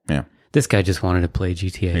prefer that. Yeah. This guy just wanted to play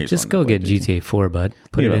GTA. Just go get GTA 4, bud.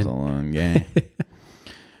 Put it in. Alone, yeah.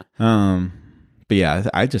 But yeah,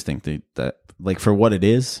 I just think that like for what it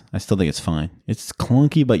is, I still think it's fine. It's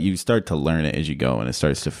clunky, but you start to learn it as you go, and it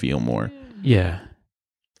starts to feel more. Yeah,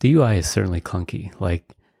 the UI is certainly clunky. Like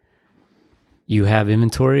you have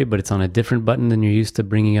inventory, but it's on a different button than you're used to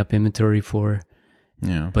bringing up inventory for.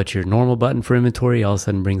 Yeah. But your normal button for inventory all of a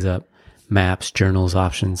sudden brings up maps, journals,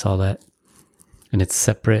 options, all that. And it's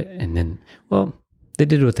separate. And then, well, they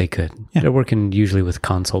did what they could. Yeah. They're working usually with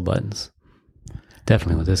console buttons.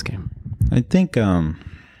 Definitely with this game. I think, I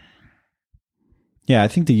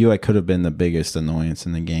think the UI could have been the biggest annoyance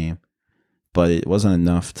in the game, but it wasn't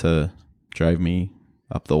enough to drive me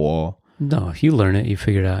up the wall. No, if you learn it, you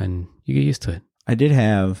figure it out and you get used to it. Did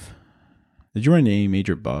you run into any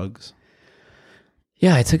major bugs?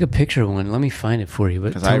 Yeah, I took a picture of one. Let me find it for you.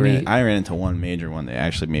 But I ran into one major one that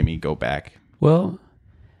actually made me go back. Well,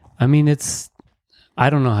 I mean, I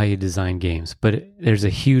don't know how you design games, but there's a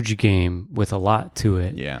huge game with a lot to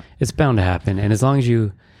it. Yeah. It's bound to happen. And as long as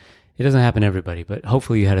it doesn't happen to everybody, but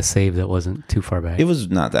hopefully you had a save that wasn't too far back. It was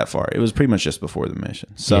not that far. It was pretty much just before the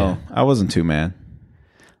mission. So Yeah. I wasn't too mad.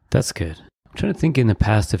 That's good. I'm trying to think in the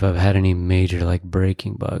past if I've had any major like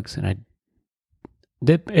breaking bugs, and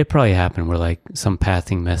it probably happened where like some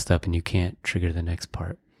pathing messed up and you can't trigger the next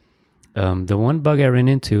part. The one bug I ran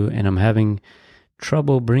into, and I'm having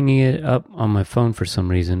trouble bringing it up on my phone for some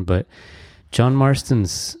reason, but John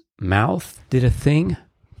Marston's mouth did a thing,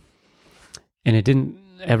 and it didn't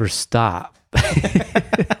ever stop. I'm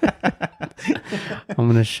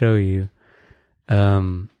gonna show you.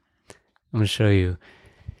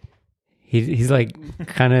 He's like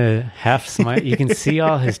kind of half smile. You can see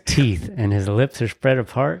all his teeth, and his lips are spread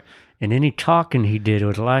apart. And any talking he did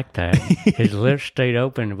was like that. His lips stayed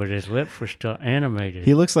open, but his lips were still animated.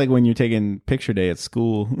 He looks like when you're taking picture day at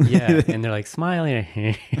school. Yeah, and they're like smiling.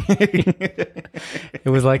 It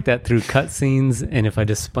was like that through cutscenes, and if I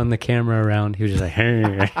just spun the camera around, he was just like,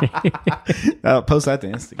 Post that to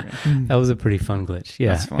Instagram. That was a pretty fun glitch.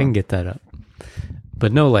 Yeah, That's fun. I can get that up.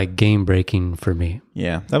 But no like game breaking for me.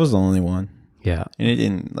 Yeah, that was the only one. Yeah. And it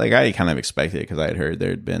didn't, like, I kind of expected it because I had heard there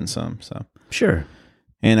had been some. So, Sure.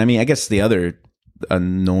 and I mean, I guess the other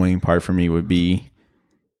annoying part for me would be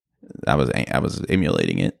I was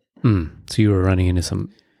emulating it. So you were running into some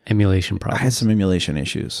emulation I problems. had some emulation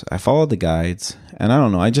issues. I followed the guides, and I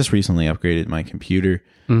don't know. I just recently upgraded my computer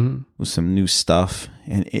with some new stuff,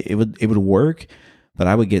 and it would work, but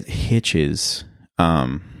I would get hitches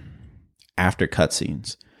after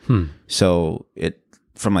cutscenes. So it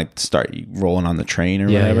from like the start, you rolling on the train or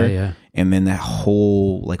whatever, Yeah. and then that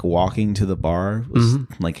whole like walking to the bar was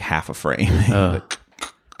like half a frame.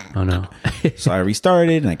 Oh no. So I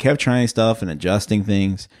restarted and I kept trying stuff and adjusting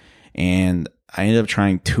things, and I ended up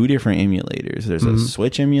trying 2 different emulators. There's a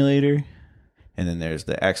Switch emulator, and then there's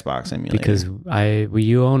the Xbox emulator. Because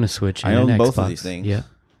you own a Switch. And I own an both of Xbox. these things. Yeah.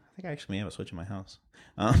 I think I actually may have a Switch in my house.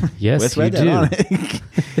 Yes, with you Red Dead do. on it.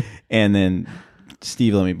 And then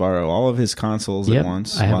Steve let me borrow all of his consoles Yep, at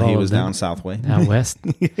once I have while he all was of them. down Southway. Out west.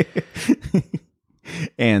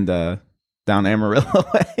 And down Amarillo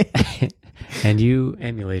Way. And you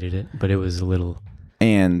emulated it, but it was a little.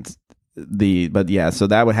 But yeah, so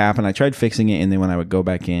that would happen. I tried fixing it, and then when I would go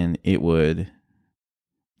back in, it would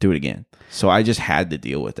do it again. So I just had to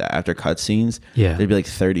deal with that. After cutscenes, Yeah. there'd be like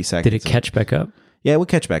 30 seconds. Did it catch back up? Yeah, it would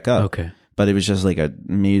catch back up. Okay. But it was just like a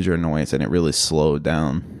major annoyance, and it really slowed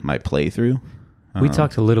down my playthrough. We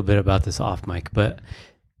talked a little bit about this off mic, but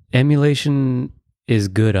emulation is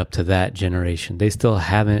good up to that generation. They still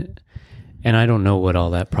haven't, and I don't know what all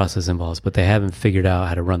that process involves, but they haven't figured out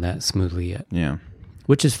how to run that smoothly yet, Yeah.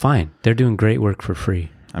 which is fine. They're doing great work for free.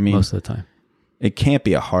 I mean, most of the time. it can't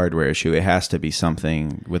be a hardware issue. It has to be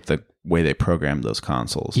something with the way they program those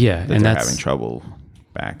consoles. Yeah, that and they're that's- having trouble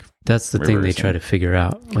back. That's the thing they reversing. try to figure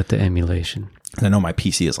out with the emulation. I know my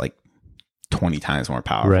PC is like 20 times more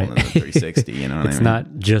powerful Right. than the 360. You know what I It's mean?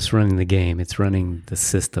 not just running the game; it's running the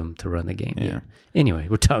system to run the game. Yeah. Anyway,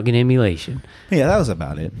 we're talking emulation. Yeah, that was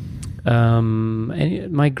about it.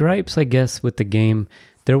 And my gripes, I guess, with the game,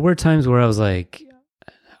 there were times where I was like,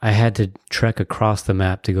 I had to trek across the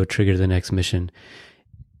map to go trigger the next mission.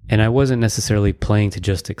 And I wasn't necessarily playing to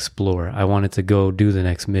just explore. I wanted to go do the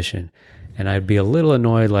next mission. And I'd be a little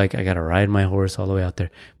annoyed, like, I got to ride my horse all the way out there.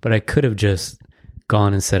 But I could have just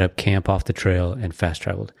gone and set up camp off the trail and fast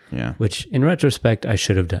traveled, Yeah. which in retrospect, I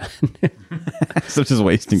should have done. So just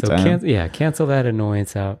wasting So time. cancel that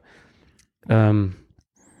annoyance out.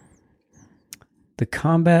 The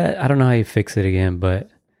combat, I don't know how you fix it again, but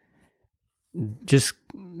just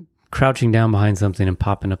crouching down behind something and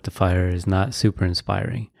popping up the fire is not super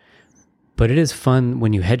inspiring. But it is fun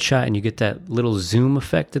when you headshot and you get that little zoom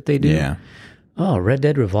effect that they do. Yeah. Oh, Red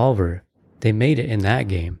Dead Revolver. They made it in that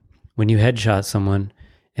game. When you headshot someone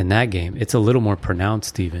in that game, it's a little more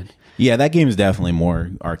pronounced even. Yeah, that game is definitely more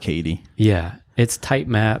arcadey. Yeah. It's tight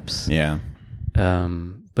maps. Yeah.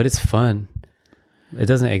 But it's fun. It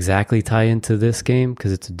doesn't exactly tie into this game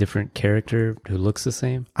because it's a different character who looks the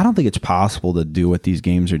same. I don't think it's possible to do what these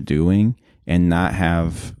games are doing and not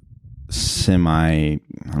have I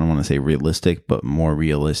don't want to say realistic, but more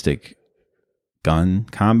realistic gun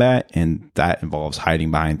combat. And that involves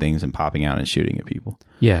hiding behind things and popping out and shooting at people.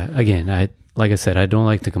 Yeah, again, like I said, I don't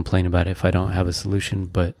like to complain about it if I don't have a solution,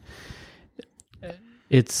 but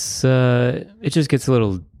it just gets a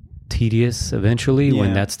little tedious eventually when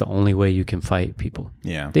Yeah. that's the only way you can fight people.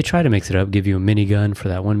 Yeah. They try to mix it up, give you a minigun for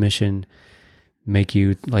that one mission, make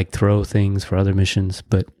you like throw things for other missions,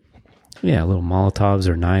 but yeah, little Molotovs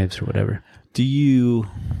or knives or whatever. Do you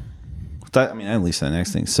I mean, at least the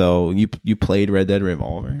next thing. So you played Red Dead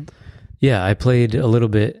Revolver? Yeah, I played a little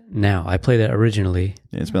bit now. I played it originally.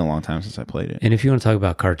 It's been a long time since I played it. And if you want to talk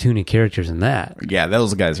about cartoony characters in that, Yeah,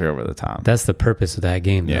 those guys are over the top. that's the purpose of that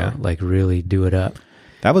game, Yeah. though. Like, really do it up.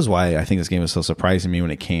 That was why I think this game was so surprising to me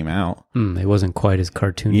when it came out. It wasn't quite as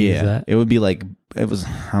cartoony as that. It would be like, I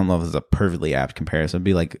don't know if it's a perfectly apt comparison. It'd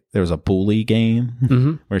be like there was a Bully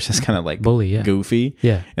game where it's just kind of like Bully, yeah. goofy.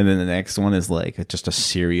 Yeah. And then the next one is like just a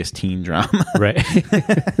serious teen drama. Right.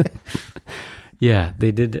 Yeah,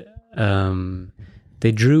 they did.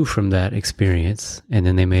 They drew from that experience and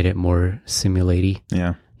then they made it more simulaty.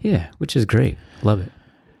 Yeah. Yeah, which is great. Love it.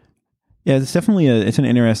 Yeah, it's definitely it's an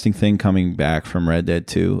interesting thing coming back from Red Dead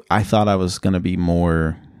 2. I thought I was going to be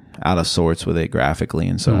more out of sorts with it graphically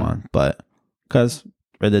and so on, but because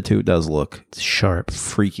Red Dead 2 does look It's sharp.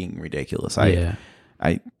 freaking ridiculous. Yeah.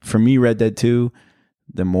 For me, Red Dead 2,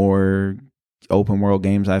 the more open world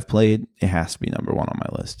games I've played, it has to be number one on my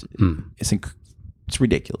list. It's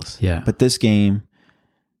ridiculous. Yeah. But this game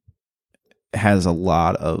has a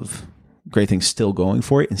lot of great things still going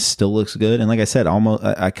for it and still looks good. And like I said, almost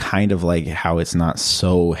I kind of like how it's not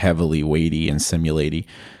so heavily weighty and simulaty,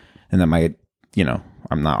 and that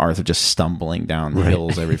I'm not Arthur just stumbling down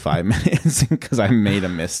hills every 5 minutes because I made a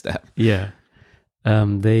misstep. Yeah. I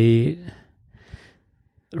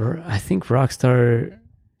think Rockstar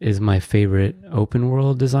is my favorite open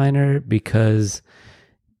world designer because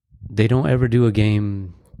they don't ever do a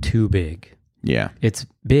game too big. Yeah. It's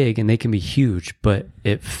big and they can be huge, but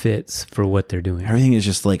it fits for what they're doing. Everything is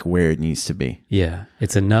just like where it needs to be. Yeah.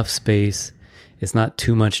 It's enough space. It's not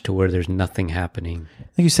too much to where there's nothing happening.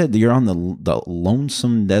 Like you said, you're on the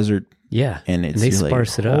lonesome desert. Yeah. And they you're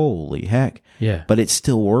sparse like, it up. holy heck. Yeah. But it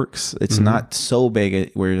still works. It's not so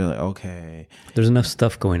big where you're like, okay. There's enough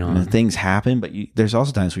stuff going on. And things happen, but there's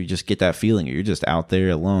also times where you just get that feeling. You're just out there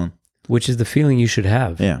alone. Which is the feeling you should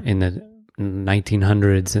have in the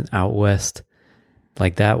 1900s and out west.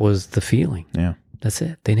 Like, that was the feeling. Yeah. That's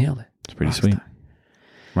it. They nailed it. It's pretty sweet.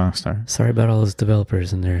 Rockstar. Sorry about all those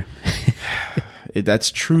developers in there. That's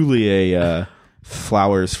truly a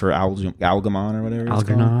Flowers for Algernon or whatever it's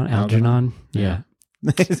called. Algernon. Yeah.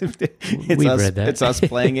 We've read that. It's us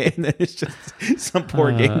playing it, and then it's just some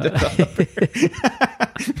poor game developer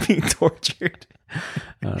being tortured.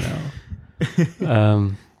 I don't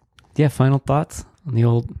know. Yeah, final thoughts on the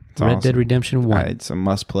old Red Dead Redemption 1. It's a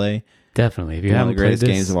must-play. Definitely. If you One of haven't the greatest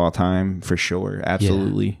played this, games of all time, for sure.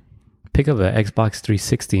 Absolutely. pick up an Xbox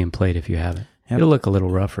 360 and play it if you haven't. Yep. It'll look a little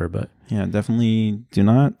rougher, but... Yeah, definitely do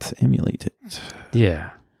not emulate it.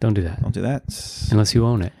 Yeah, don't do that. Don't do that. Unless you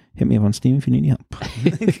own it. Hit me up on Steam if you need help.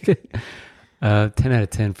 10 out of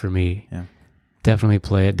 10 for me. Yeah. Definitely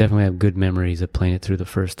play it. Definitely have good memories of playing it through the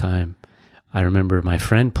first time. I remember my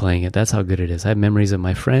friend playing it. That's how good it is. I have memories of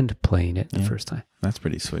my friend playing it the first time. That's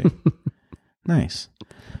pretty sweet. Nice.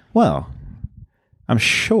 Well, I'm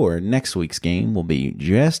sure next week's game will be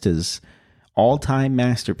just as all-time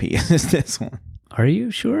masterpiece as this one. Are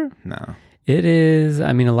you sure? No. It is.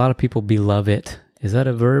 I mean, a lot of people beloved it. Is that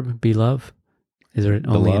a verb? Belove? Is there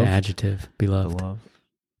only an adjective? Beloved.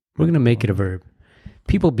 We're going to make it a verb.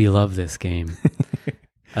 People belove this game.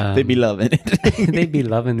 They be loving it. They be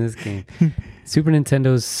loving this game. Super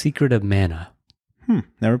Nintendo's Secret of Mana.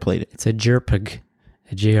 Never played it. It's a JRPG,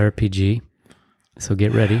 a JRPG. So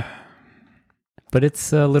get ready. But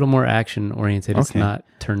it's a little more action oriented. It's not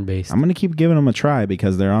turn based. I'm going to keep giving them a try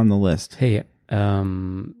because they're on the list. Hey,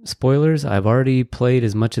 spoilers. I've already played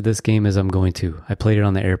as much of this game as I'm going to. I played it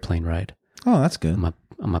on the airplane ride. Oh, that's good. I'm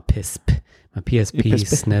a PSP. My PSP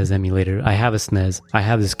SNES emulator. I have a SNES. I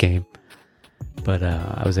have this game. But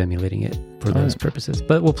I was emulating it for those purposes.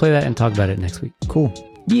 But we'll play that and talk about it next week. Cool.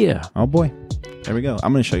 Yeah. Oh, boy. There we go.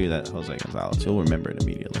 I'm going to show you that Jose Gonzalez. You'll remember it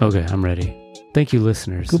immediately. Okay, I'm ready. Thank you,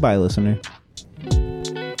 listeners. Goodbye, listener.